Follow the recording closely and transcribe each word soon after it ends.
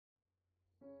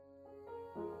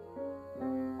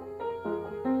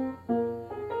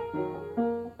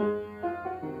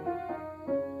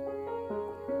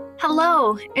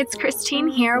Hello, it's Christine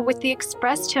here with the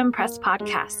Express to Impress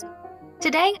podcast.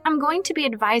 Today, I'm going to be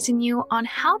advising you on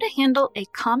how to handle a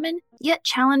common yet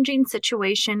challenging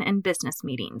situation in business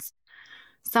meetings.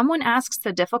 Someone asks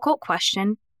a difficult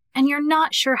question, and you're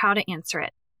not sure how to answer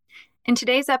it. In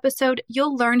today's episode,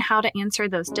 you'll learn how to answer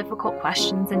those difficult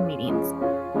questions in meetings.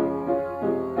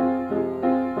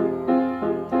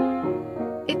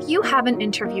 If you have an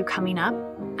interview coming up,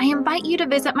 I invite you to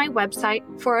visit my website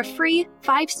for a free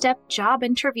 5-step job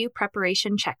interview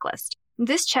preparation checklist.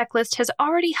 This checklist has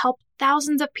already helped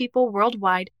thousands of people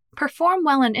worldwide perform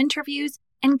well in interviews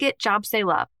and get jobs they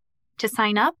love. To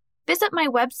sign up, visit my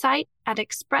website at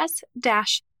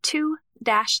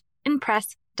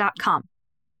express-to-impress.com.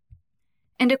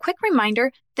 And a quick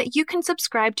reminder that you can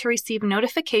subscribe to receive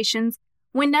notifications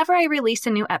whenever I release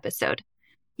a new episode.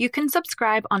 You can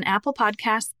subscribe on Apple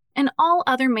Podcasts and all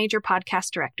other major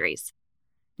podcast directories.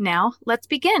 Now, let's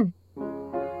begin.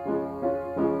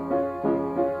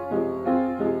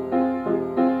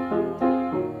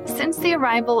 Since the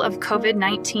arrival of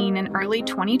COVID-19 in early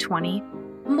 2020,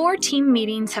 more team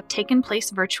meetings have taken place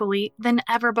virtually than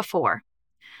ever before.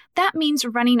 That means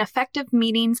running effective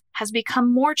meetings has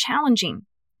become more challenging.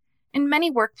 In many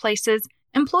workplaces,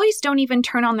 employees don't even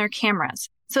turn on their cameras,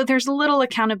 so there's little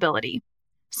accountability.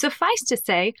 Suffice to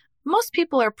say, most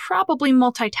people are probably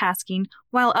multitasking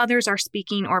while others are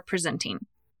speaking or presenting.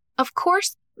 Of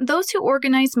course, those who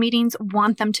organize meetings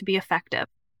want them to be effective.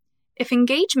 If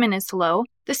engagement is low,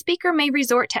 the speaker may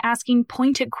resort to asking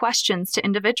pointed questions to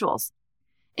individuals.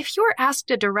 If you're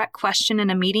asked a direct question in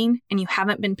a meeting and you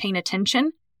haven't been paying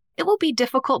attention, it will be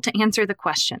difficult to answer the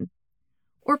question.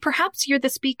 Or perhaps you're the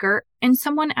speaker and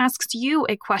someone asks you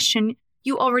a question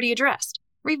you already addressed,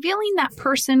 revealing that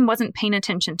person wasn't paying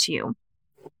attention to you.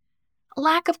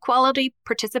 Lack of quality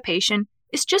participation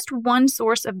is just one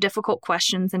source of difficult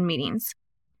questions in meetings.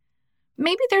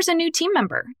 Maybe there's a new team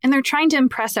member and they're trying to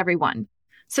impress everyone,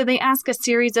 so they ask a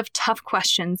series of tough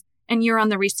questions and you're on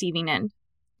the receiving end.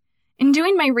 In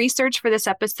doing my research for this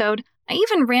episode, I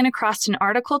even ran across an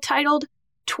article titled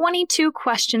 22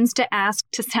 Questions to Ask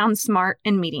to Sound Smart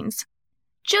in Meetings.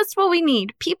 Just what we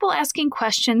need, people asking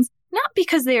questions not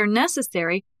because they are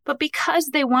necessary, but because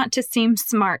they want to seem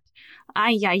smart.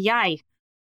 Ay, ay, ay.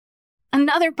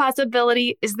 Another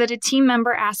possibility is that a team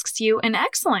member asks you an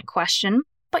excellent question,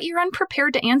 but you're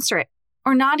unprepared to answer it,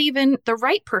 or not even the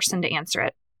right person to answer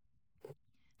it.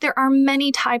 There are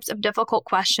many types of difficult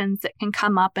questions that can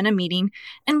come up in a meeting,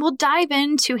 and we'll dive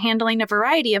into handling a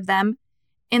variety of them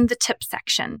in the tip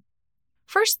section.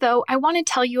 First, though, I want to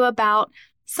tell you about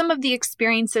some of the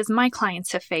experiences my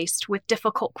clients have faced with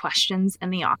difficult questions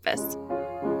in the office.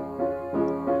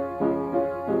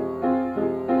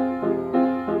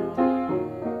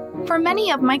 For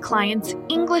many of my clients,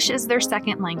 English is their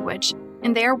second language,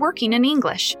 and they are working in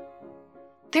English.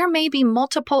 There may be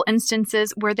multiple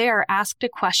instances where they are asked a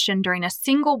question during a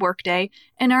single workday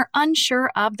and are unsure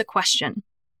of the question.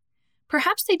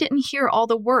 Perhaps they didn't hear all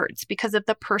the words because of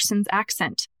the person's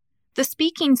accent. The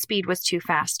speaking speed was too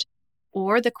fast,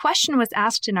 or the question was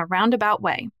asked in a roundabout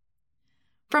way.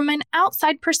 From an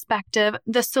outside perspective,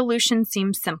 the solution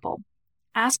seems simple.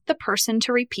 Ask the person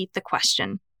to repeat the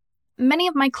question. Many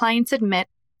of my clients admit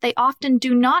they often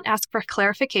do not ask for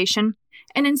clarification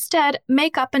and instead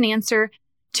make up an answer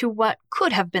to what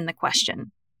could have been the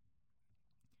question.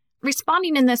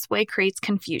 Responding in this way creates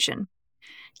confusion.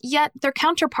 Yet their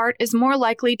counterpart is more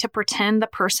likely to pretend the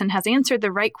person has answered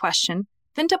the right question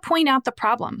than to point out the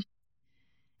problem.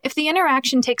 If the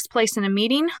interaction takes place in a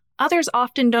meeting, others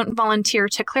often don't volunteer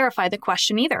to clarify the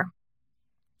question either.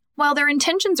 While their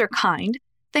intentions are kind,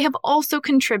 they have also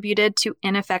contributed to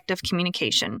ineffective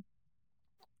communication.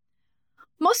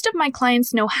 Most of my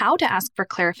clients know how to ask for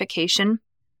clarification,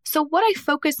 so what I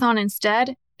focus on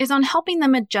instead is on helping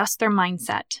them adjust their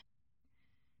mindset.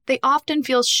 They often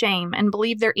feel shame and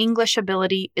believe their English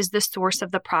ability is the source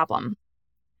of the problem.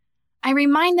 I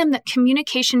remind them that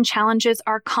communication challenges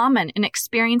are common and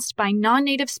experienced by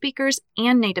non-native speakers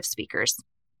and native speakers.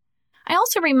 I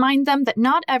also remind them that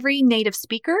not every native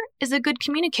speaker is a good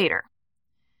communicator.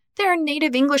 There are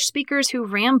native English speakers who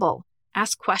ramble,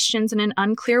 ask questions in an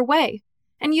unclear way,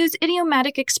 and use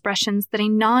idiomatic expressions that a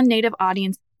non-native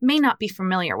audience may not be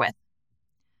familiar with.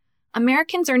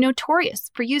 Americans are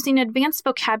notorious for using advanced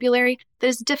vocabulary that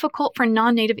is difficult for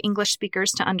non-native English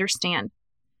speakers to understand,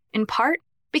 in part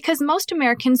because most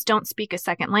Americans don't speak a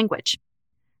second language.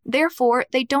 Therefore,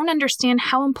 they don't understand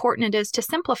how important it is to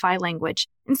simplify language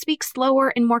and speak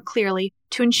slower and more clearly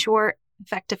to ensure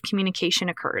effective communication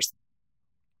occurs.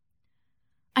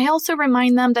 I also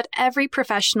remind them that every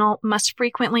professional must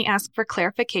frequently ask for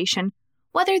clarification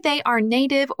whether they are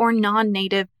native or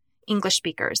non-native English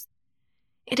speakers.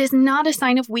 It is not a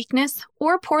sign of weakness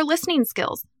or poor listening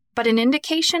skills, but an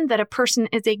indication that a person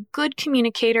is a good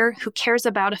communicator who cares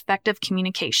about effective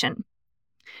communication.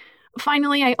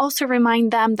 Finally, I also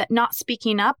remind them that not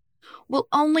speaking up will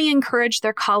only encourage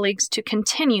their colleagues to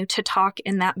continue to talk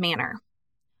in that manner.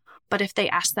 But if they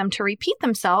ask them to repeat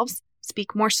themselves,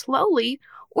 speak more slowly,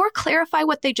 or clarify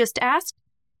what they just asked,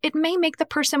 it may make the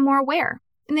person more aware,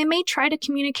 and they may try to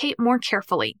communicate more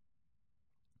carefully.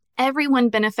 Everyone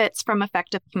benefits from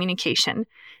effective communication,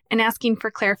 and asking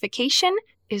for clarification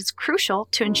is crucial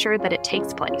to ensure that it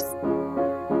takes place.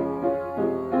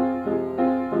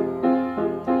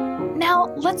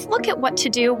 Now, let's look at what to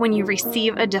do when you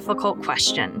receive a difficult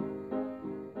question.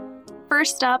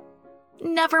 First up,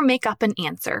 never make up an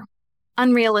answer.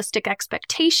 Unrealistic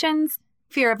expectations,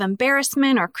 fear of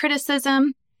embarrassment or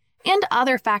criticism, and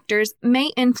other factors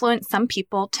may influence some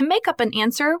people to make up an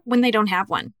answer when they don't have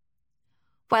one.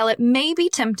 While it may be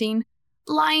tempting,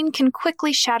 lying can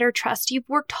quickly shatter trust you've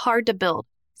worked hard to build,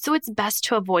 so it's best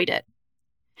to avoid it.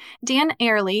 Dan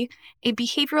Ariely, a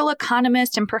behavioral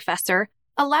economist and professor,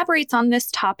 elaborates on this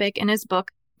topic in his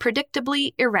book,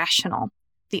 Predictably Irrational: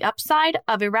 The Upside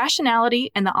of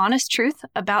Irrationality and the Honest Truth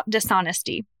About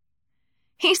Dishonesty.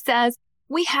 He says,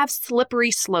 we have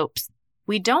slippery slopes.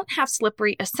 We don't have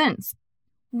slippery ascents.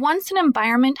 Once an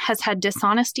environment has had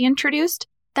dishonesty introduced,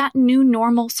 that new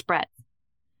normal spreads.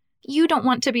 You don't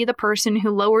want to be the person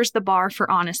who lowers the bar for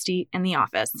honesty in the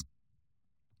office.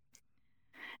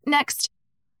 Next,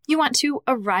 you want to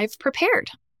arrive prepared.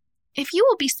 If you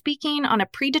will be speaking on a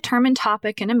predetermined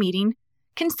topic in a meeting,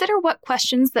 consider what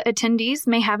questions the attendees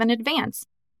may have in advance.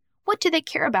 What do they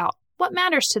care about? What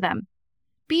matters to them?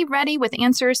 Be ready with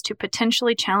answers to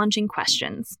potentially challenging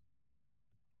questions.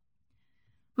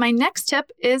 My next tip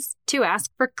is to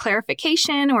ask for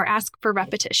clarification or ask for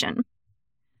repetition.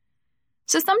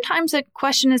 So sometimes a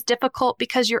question is difficult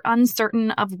because you're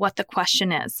uncertain of what the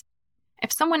question is.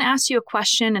 If someone asks you a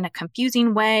question in a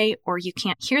confusing way or you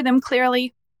can't hear them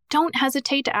clearly, don't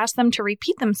hesitate to ask them to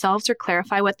repeat themselves or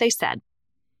clarify what they said.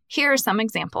 Here are some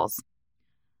examples.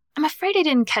 I'm afraid I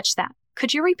didn't catch that.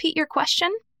 Could you repeat your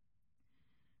question?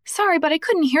 Sorry, but I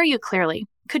couldn't hear you clearly.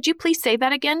 Could you please say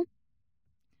that again?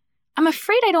 I'm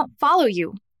afraid I don't follow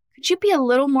you. Could you be a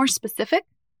little more specific?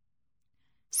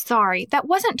 Sorry, that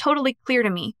wasn't totally clear to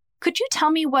me. Could you tell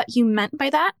me what you meant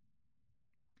by that?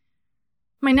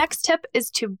 My next tip is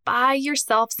to buy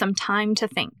yourself some time to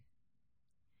think.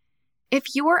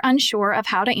 If you are unsure of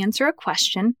how to answer a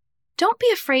question, don't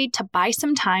be afraid to buy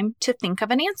some time to think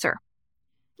of an answer.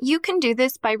 You can do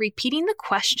this by repeating the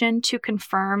question to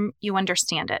confirm you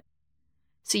understand it.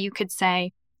 So you could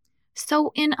say,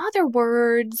 so in other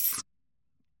words,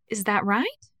 is that right?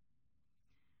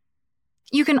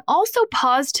 You can also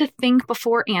pause to think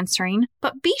before answering,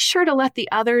 but be sure to let the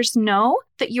others know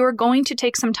that you are going to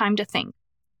take some time to think.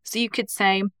 So you could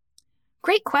say,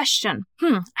 great question.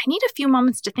 I need a few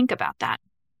moments to think about that.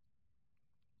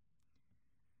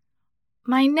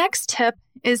 My next tip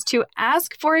is to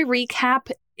ask for a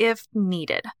recap if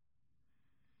needed.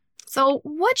 So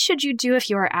what should you do if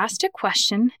you are asked a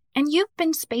question and you've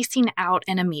been spacing out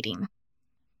in a meeting?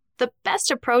 The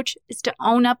best approach is to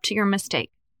own up to your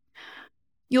mistake.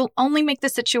 You'll only make the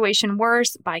situation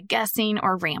worse by guessing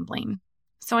or rambling.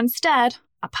 So instead,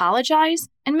 apologize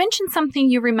and mention something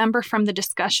you remember from the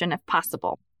discussion if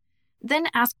possible. Then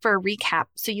ask for a recap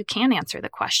so you can answer the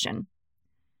question.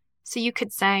 So you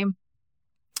could say,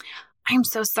 I'm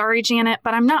so sorry, Janet,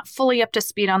 but I'm not fully up to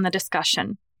speed on the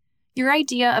discussion. Your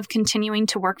idea of continuing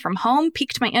to work from home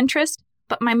piqued my interest,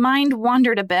 but my mind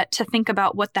wandered a bit to think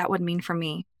about what that would mean for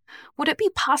me. Would it be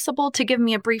possible to give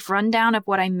me a brief rundown of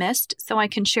what I missed so I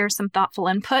can share some thoughtful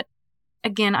input?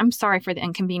 Again, I'm sorry for the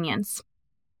inconvenience.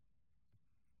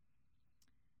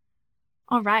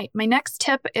 All right, my next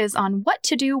tip is on what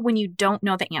to do when you don't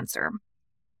know the answer.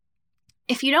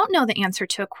 If you don't know the answer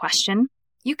to a question,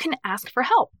 you can ask for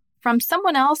help from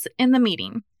someone else in the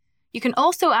meeting. You can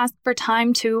also ask for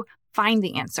time to find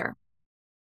the answer.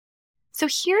 So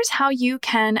here's how you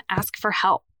can ask for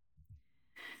help.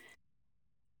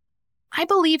 I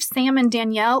believe Sam and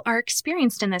Danielle are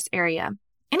experienced in this area.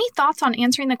 Any thoughts on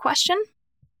answering the question?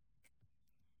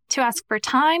 To ask for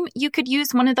time, you could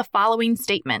use one of the following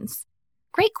statements.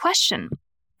 Great question.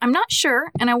 I'm not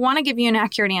sure, and I want to give you an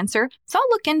accurate answer, so I'll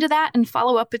look into that and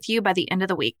follow up with you by the end of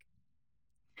the week.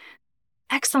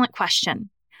 Excellent question.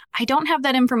 I don't have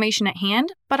that information at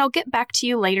hand, but I'll get back to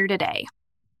you later today.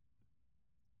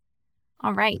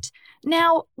 All right.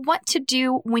 Now, what to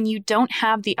do when you don't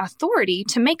have the authority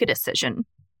to make a decision?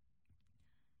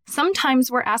 Sometimes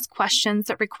we're asked questions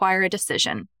that require a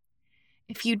decision.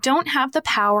 If you don't have the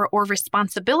power or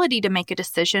responsibility to make a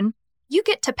decision, you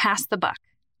get to pass the buck.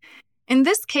 In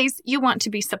this case, you want to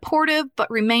be supportive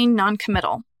but remain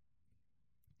non-committal.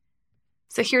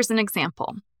 So here's an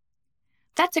example.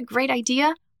 That's a great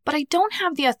idea, but I don't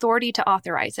have the authority to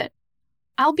authorize it.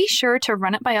 I'll be sure to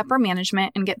run it by upper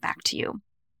management and get back to you.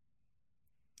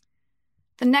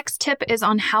 The next tip is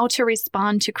on how to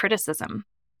respond to criticism.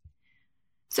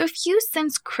 So if you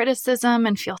sense criticism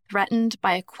and feel threatened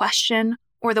by a question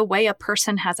or the way a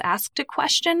person has asked a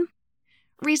question,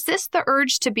 resist the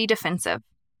urge to be defensive.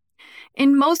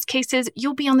 In most cases,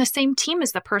 you'll be on the same team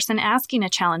as the person asking a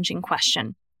challenging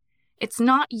question. It's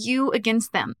not you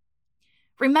against them.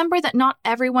 Remember that not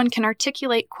everyone can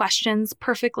articulate questions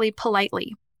perfectly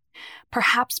politely.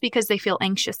 Perhaps because they feel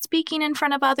anxious speaking in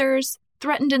front of others,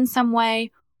 threatened in some way,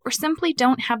 or simply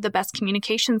don't have the best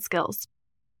communication skills.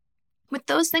 With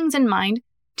those things in mind,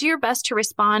 do your best to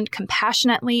respond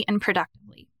compassionately and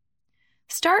productively.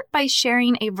 Start by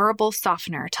sharing a verbal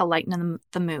softener to lighten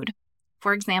the mood.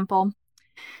 For example,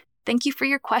 "Thank you for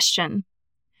your question.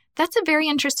 That's a very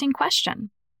interesting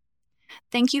question.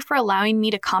 Thank you for allowing me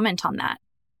to comment on that.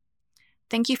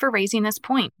 Thank you for raising this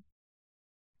point."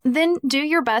 Then do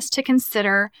your best to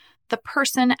consider the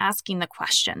person asking the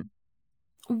question.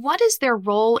 What is their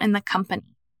role in the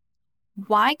company?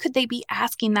 Why could they be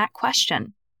asking that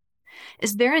question?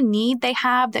 Is there a need they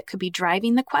have that could be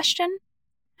driving the question?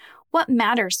 What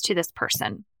matters to this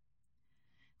person?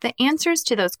 The answers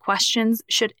to those questions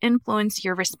should influence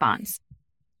your response.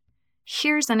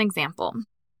 Here's an example.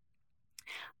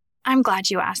 "I'm glad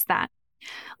you asked that.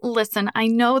 Listen, I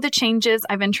know the changes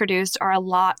I've introduced are a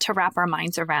lot to wrap our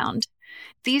minds around.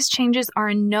 These changes are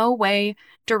in no way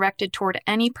directed toward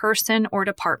any person or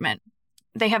department.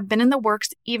 They have been in the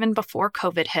works even before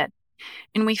COVID hit,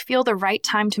 and we feel the right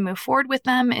time to move forward with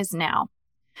them is now.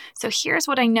 So here's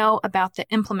what I know about the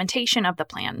implementation of the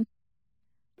plan."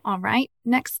 All right,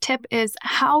 next tip is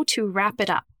how to wrap it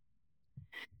up.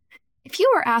 If you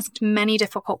are asked many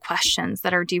difficult questions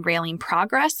that are derailing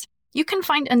progress, you can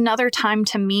find another time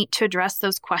to meet to address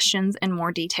those questions in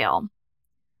more detail.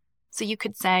 So you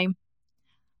could say,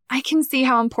 "I can see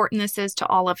how important this is to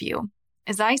all of you.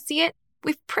 As I see it,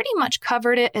 we've pretty much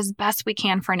covered it as best we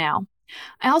can for now.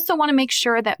 I also want to make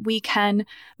sure that we can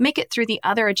make it through the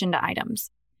other agenda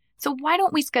items. So why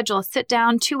don't we schedule a sit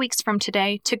down 2 weeks from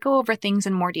today to go over things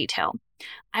in more detail?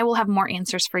 I will have more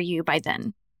answers for you by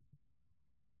then."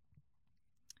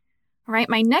 All right,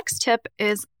 my next tip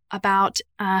is about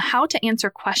how to answer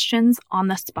questions on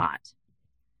the spot.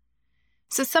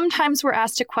 So sometimes we're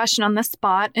asked a question on the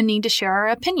spot and need to share our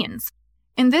opinions.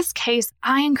 In this case,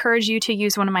 I encourage you to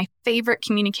use one of my favorite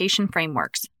communication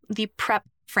frameworks, the PrEP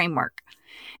framework.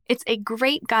 It's a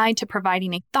great guide to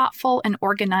providing a thoughtful and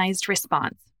organized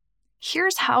response.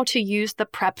 Here's how to use the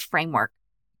PrEP framework.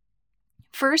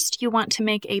 First, you want to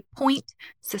make a point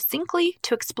succinctly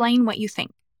to explain what you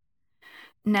think.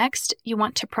 Next, you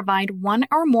want to provide one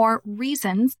or more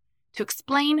reasons to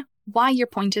explain why your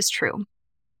point is true.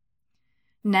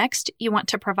 Next, you want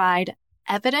to provide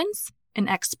evidence, an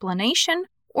explanation,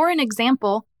 or an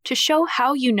example to show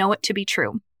how you know it to be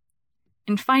true.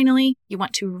 And finally, you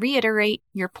want to reiterate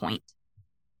your point.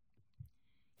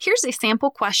 Here's a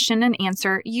sample question and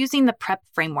answer using the PrEP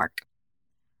framework.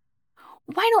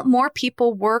 Why don't more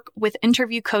people work with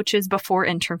interview coaches before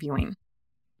interviewing?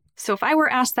 So if I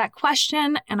were asked that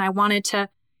question and I wanted to,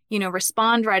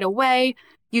 respond right away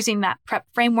using that PrEP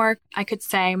framework, I could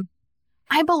say,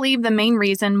 I believe the main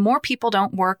reason more people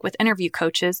don't work with interview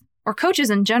coaches, or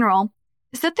coaches in general,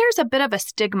 is that there's a bit of a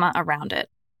stigma around it.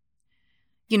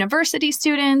 University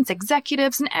students,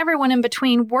 executives, and everyone in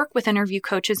between work with interview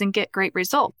coaches and get great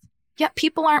results. Yet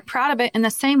people aren't proud of it in the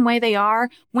same way they are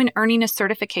when earning a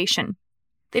certification.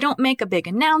 They don't make a big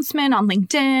announcement on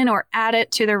LinkedIn or add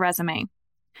it to their resume.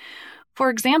 For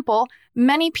example,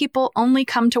 many people only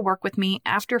come to work with me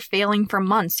after failing for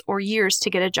months or years to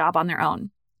get a job on their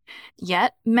own.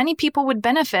 Yet, many people would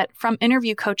benefit from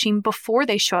interview coaching before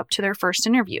they show up to their first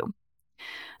interview.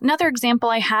 Another example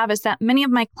I have is that many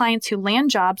of my clients who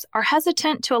land jobs are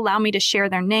hesitant to allow me to share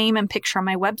their name and picture on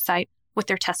my website with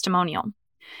their testimonial.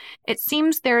 It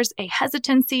seems there's a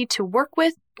hesitancy to work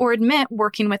with or admit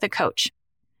working with a coach.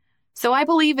 So I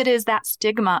believe it is that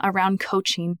stigma around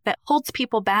coaching that holds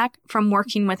people back from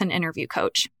working with an interview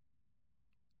coach.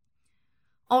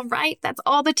 All right, that's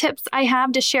all the tips I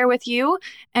have to share with you.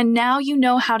 And now you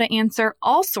know how to answer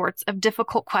all sorts of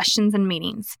difficult questions in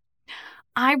meetings.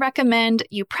 I recommend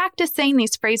you practice saying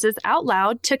these phrases out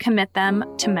loud to commit them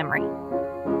to memory.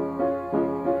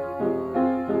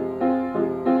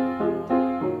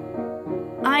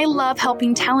 I love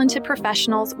helping talented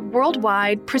professionals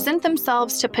worldwide present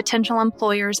themselves to potential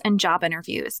employers and job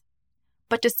interviews.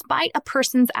 But despite a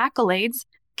person's accolades,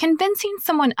 convincing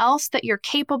someone else that you're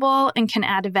capable and can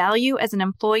add value as an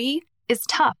employee is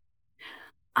tough.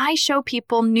 I show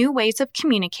people new ways of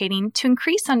communicating to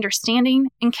increase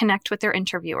understanding and connect with their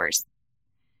interviewers.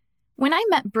 When I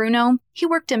met Bruno, he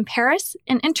worked in Paris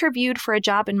and interviewed for a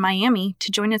job in Miami to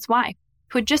join his wife,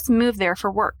 who had just moved there for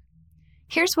work.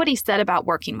 Here's what he said about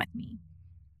working with me.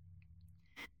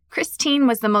 Christine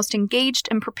was the most engaged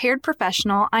and prepared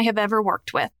professional I have ever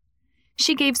worked with.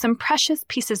 She gave some precious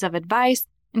pieces of advice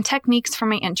and techniques for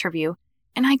my interview,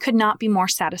 and I could not be more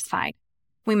satisfied.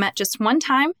 We met just one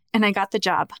time, and I got the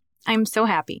job. I am so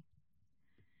happy.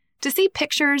 To see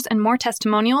pictures and more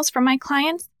testimonials from my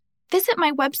clients, visit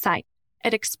my website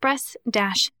at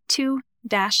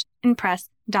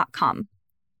express-2-impress.com.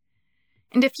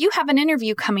 And if you have an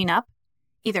interview coming up,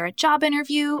 either a job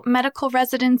interview, medical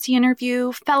residency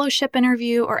interview, fellowship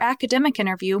interview, or academic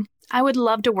interview, I would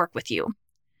love to work with you.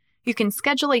 You can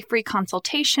schedule a free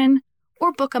consultation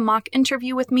or book a mock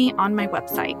interview with me on my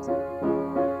website.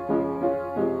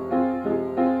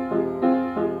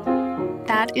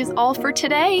 That is all for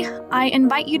today. I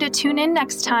invite you to tune in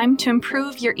next time to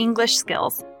improve your English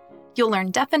skills. You'll learn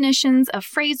definitions of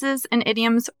phrases and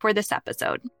idioms for this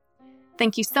episode.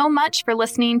 Thank you so much for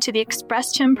listening to the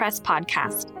Express to Impress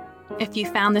podcast. If you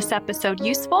found this episode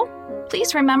useful,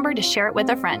 please remember to share it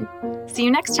with a friend. See you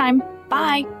next time.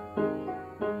 Bye.